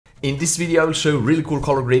In this video I will show a really cool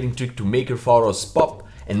color grading trick to make your photos pop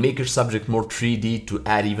and make your subject more 3D to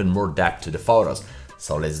add even more depth to the photos.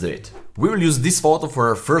 So let's do it. We will use this photo for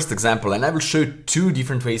our first example and I will show two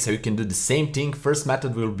different ways how you can do the same thing. First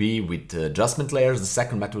method will be with adjustment layers, the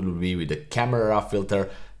second method will be with the camera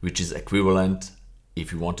filter, which is equivalent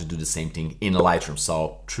if you want to do the same thing in Lightroom.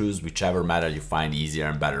 So choose whichever method you find easier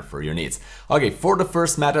and better for your needs. Okay, for the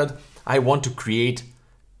first method, I want to create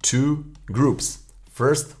two groups.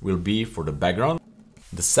 First will be for the background.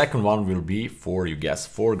 The second one will be for, you guess,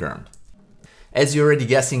 foreground. As you're already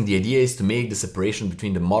guessing, the idea is to make the separation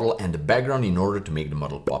between the model and the background in order to make the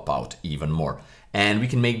model pop out even more. And we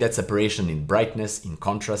can make that separation in brightness, in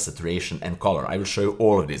contrast, saturation and color. I will show you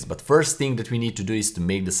all of this, but first thing that we need to do is to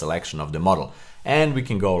make the selection of the model. And we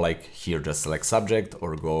can go like here, just select subject,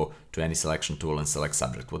 or go to any selection tool and select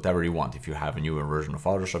subject, whatever you want. If you have a newer version of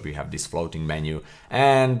Photoshop, you have this floating menu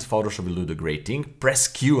and Photoshop will do the great thing. Press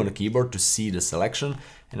Q on the keyboard to see the selection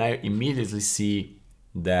and I immediately see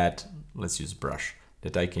that, let's use brush,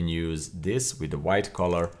 that I can use this with the white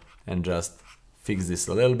color and just fix this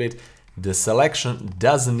a little bit. The selection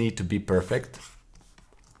doesn't need to be perfect.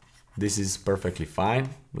 This is perfectly fine.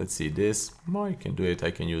 Let's see this. Oh, I can do it.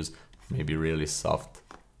 I can use maybe really soft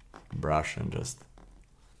brush and just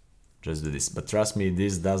do this. But trust me,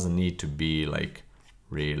 this doesn't need to be like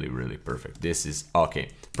really perfect. This is okay.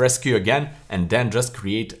 Press Q again and then just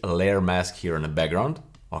create a layer mask here in the background.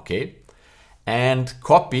 Okay. And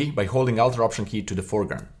copy by holding Alt or Option key to the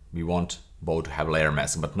foreground. We want both to have layer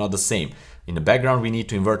mask, but not the same. In the background, we need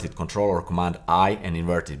to invert it, Control or Command I and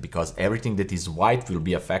invert it, because everything that is white will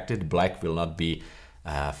be affected, black will not be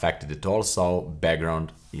affected at all. So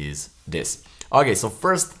background is this. Okay, so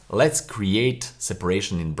first let's create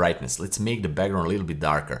separation in brightness. Let's make the background a little bit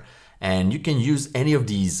darker. And you can use any of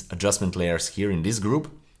these adjustment layers here in this group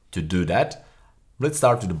to do that. Let's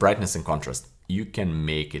start with the brightness and contrast. You can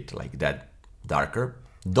make it like that darker.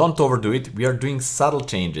 Don't overdo it. We are doing subtle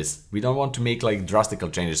changes. We don't want to make like drastic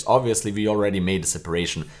changes. Obviously, we already made the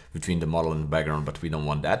separation between the model and the background, but we don't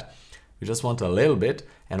want that. We just want a little bit.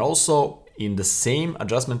 And also in the same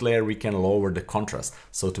adjustment layer, we can lower the contrast.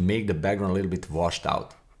 So to make the background a little bit washed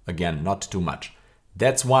out. Again, not too much.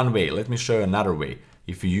 That's one way. Let me show you another way.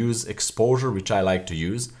 If you use exposure, which I like to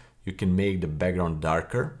use, you can make the background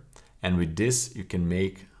darker. And with this, you can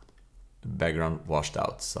make the background washed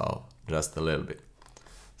out. So just a little bit.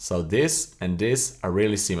 So this and this are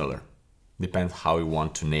really similar. Depends how you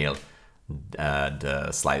want to nail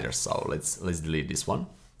the sliders. So let's delete this one.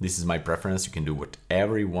 This is my preference. You can do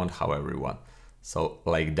whatever you want, however you want. So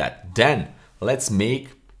like that. Then let's make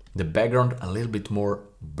the background a little bit more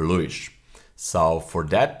bluish. So for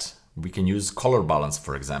that, we can use color balance,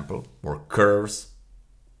 for example, or curves.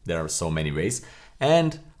 There are so many ways.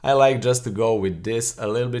 And I like just to go with this a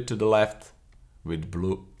little bit to the left with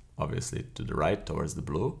blue, obviously to the right towards the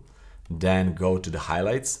blue. Then go to the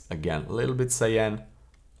highlights, again a little bit cyan,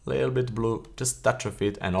 a little bit blue, just touch of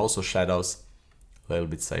it, and also shadows, a little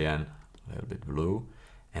bit cyan, a little bit blue.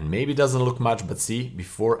 And maybe it doesn't look much, but see,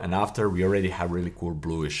 before and after we already have really cool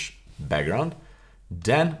bluish background.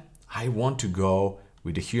 Then I want to go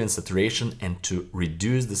with the hue and saturation and to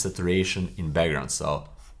reduce the saturation in background. So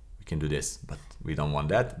we can do this, but we don't want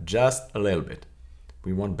that, just a little bit.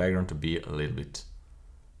 We want background to be a little bit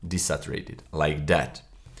desaturated, like that.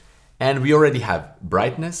 And we already have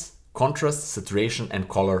brightness, contrast, saturation and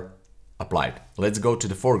color applied. Let's go to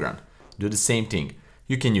the foreground. Do the same thing.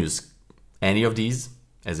 You can use any of these,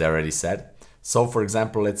 as I already said. So for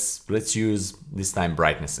example, let's use this time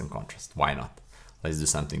brightness and contrast. Why not? Let's do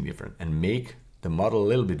something different and make the model a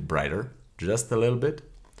little bit brighter, just a little bit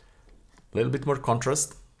more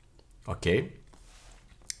contrast. Okay.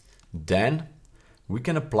 Then we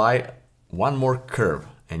can apply one more curve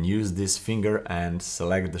and use this finger and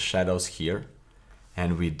select the shadows here.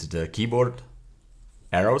 And with the keyboard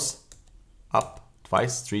arrows up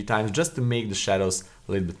twice, 3 times, just to make the shadows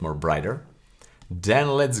a little bit more brighter.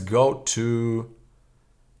 Then let's go to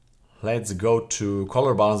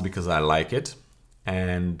color balance because I like it.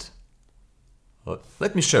 And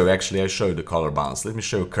let me show you, actually I show you the color balance. Let me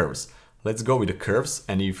show you curves. Let's go with the curves.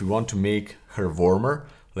 And if you want to make her warmer,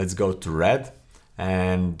 let's go to red.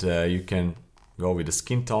 And you can go with the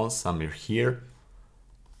skin tones, some are here,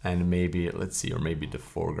 and maybe, let's see, or maybe the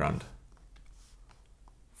foreground,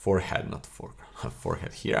 forehead, not foreground,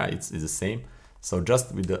 forehead here, it's the same. So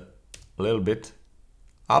just with a little bit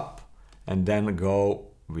up, and then go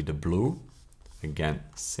with the blue, again,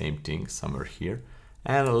 same thing, somewhere here,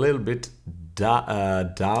 and a little bit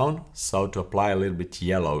down, so to apply a little bit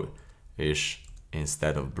yellowish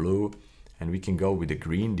instead of blue. And we can go with the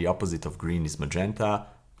green. The opposite of green is magenta.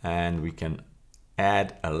 and we can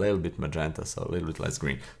add a little bit magenta, so a little bit less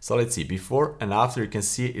green. So let's see, before and after, you can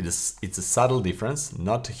see it's a subtle difference,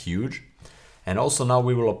 not huge. And also now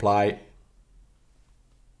we will apply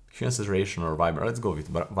hue and saturation or vibrance. Let's go with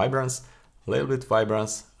vibrance, a little bit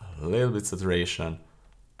vibrance, a little bit saturation,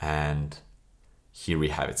 and here we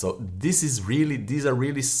have it. So these are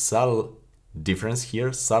really subtle difference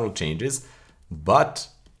here, subtle changes, but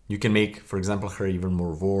you can make, for example, her even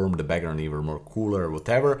more warm, the background even more cooler,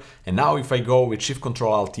 whatever. And now if I go with Shift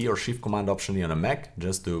Control Alt T or Shift Command Option E on a Mac,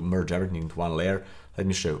 just to merge everything into one layer, let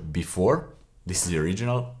me show you before. This is the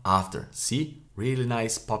original, after. See, really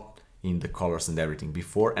nice pop in the colors and everything,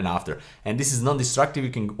 before and after. And this is non-destructive.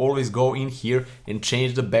 You can always go in here and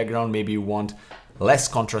change the background. Maybe you want less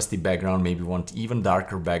contrasty background, maybe you want even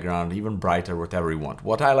darker background, even brighter, whatever you want.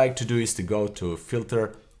 What I like to do is to go to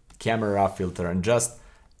filter, camera filter, and just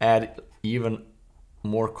add even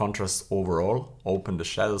more contrast overall. Open the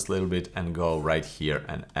shadows a little bit and go right here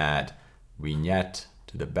and add vignette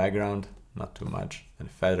to the background, not too much,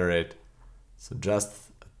 and feather it. So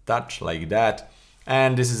just a touch like that.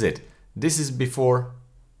 And this is it. This is before,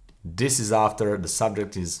 this is after. The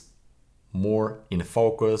subject is more in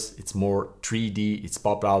focus, it's more 3D, it's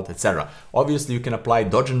popped out, etc. Obviously you can apply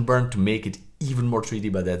dodge and burn to make it even more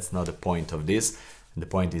 3D, but that's not the point of this. The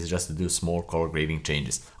point is just to do small color grading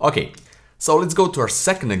changes. Okay, so let's go to our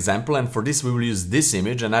second example, and for this we will use this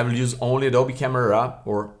image, and I will use only Adobe Camera Raw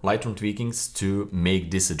or Lightroom tweakings to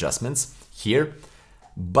make these adjustments here,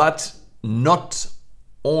 but not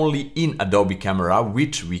only in Adobe Camera Raw,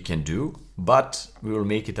 which we can do, but we will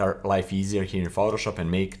make it our life easier here in Photoshop and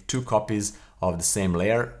make two copies of the same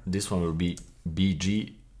layer. This one will be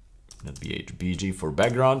BG, not BH, BG for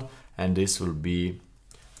background, and this will be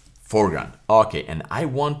foreground. Okay, and I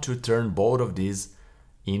want to turn both of these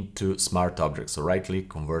into smart objects. So right click,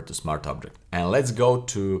 convert to smart object. And let's go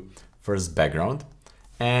to first background,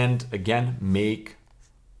 and again make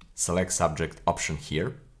select subject option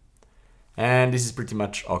here. And this is pretty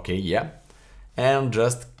much okay, yeah. And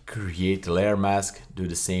just create a layer mask, do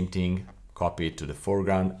the same thing, copy it to the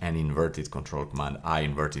foreground and invert it, Control Command I,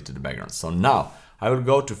 invert it to the background. So now I will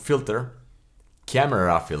go to filter, camera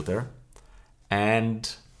raw filter,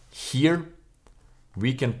 and here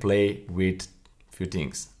we can play with a few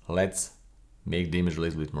things. Let's make the image a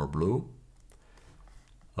little bit more blue.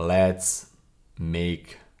 Let's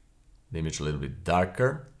make the image a little bit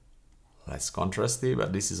darker, less contrasty,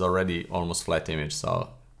 but this is already almost flat image, so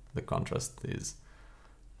the contrast is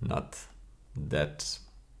not that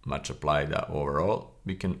much applied overall.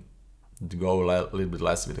 We can go a little bit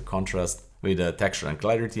less with the contrast, with the texture and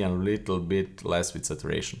clarity, and a little bit less with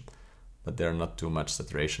saturation, but there are not too much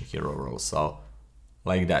saturation here overall. So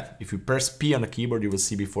like that, if you press P on the keyboard, you will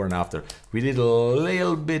see before and after. We did a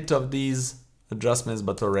little bit of these adjustments,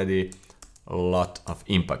 but already a lot of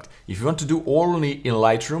impact. If you want to do only in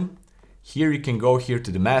Lightroom, here you can go here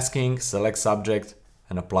to the masking, select subject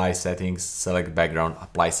and apply settings, select background,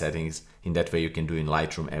 apply settings. In that way you can do in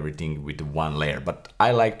Lightroom everything with one layer, but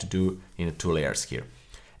I like to do in 2 layers here.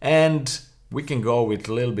 And we can go with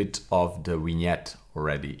a little bit of the vignette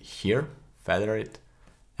already here, feather it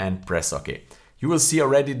and press OK. You will see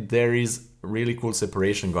already there is really cool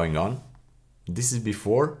separation going on. This is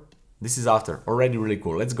before, this is after, already really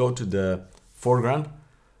cool. Let's go to the foreground,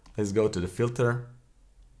 let's go to the filter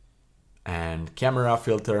and camera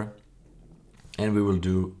filter, and we will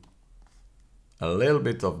do a little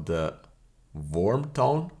bit of the warm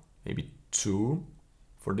tone, maybe 2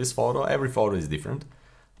 for this photo. Every photo is different.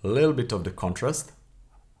 A little bit of the contrast,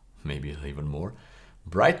 maybe even more.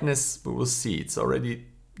 Brightness, we will see, it's already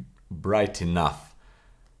bright enough.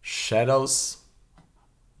 Shadows,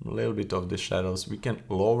 a little bit of the shadows. We can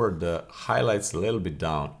lower the highlights a little bit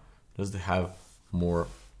down just to have more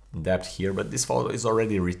depth here, but this photo is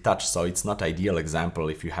already retouched, so it's not ideal example.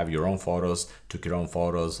 If you have your own photos, took your own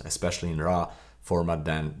photos, especially in raw format,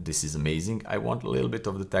 then this is amazing. I want a little bit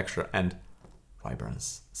of the texture and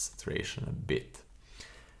vibrance, saturation a bit.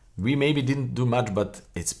 We maybe didn't do much, but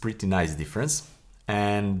it's pretty nice difference.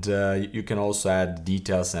 And you can also add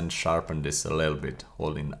details and sharpen this a little bit,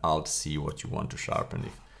 holding Alt C what you want to sharpen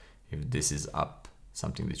if this is up,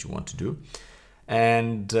 something that you want to do.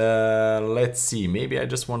 And let's see, maybe I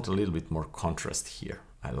just want a little bit more contrast here.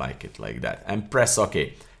 I like it like that. And press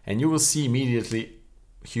OK. And you will see immediately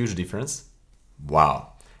huge difference.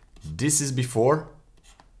 Wow. This is before,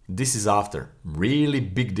 this is after. Really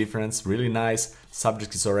big difference, really nice.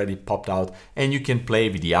 Subject is already popped out. And you can play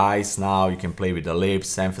with the eyes now. You can play with the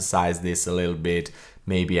lips, emphasize this a little bit.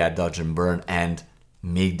 Maybe add dodge and burn and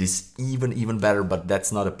make this even better. But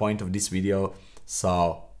that's not the point of this video.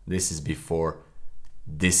 So this is before.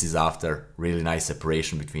 This is after really nice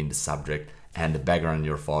separation between the subject and the background in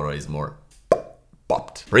your photo is more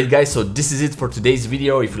popped. Right guys, so this is it for today's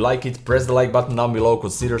video. If you like it, press the like button down below,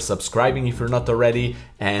 consider subscribing if you're not already,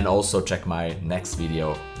 and also check my next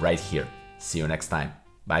video right here. See you next time.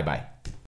 Bye bye.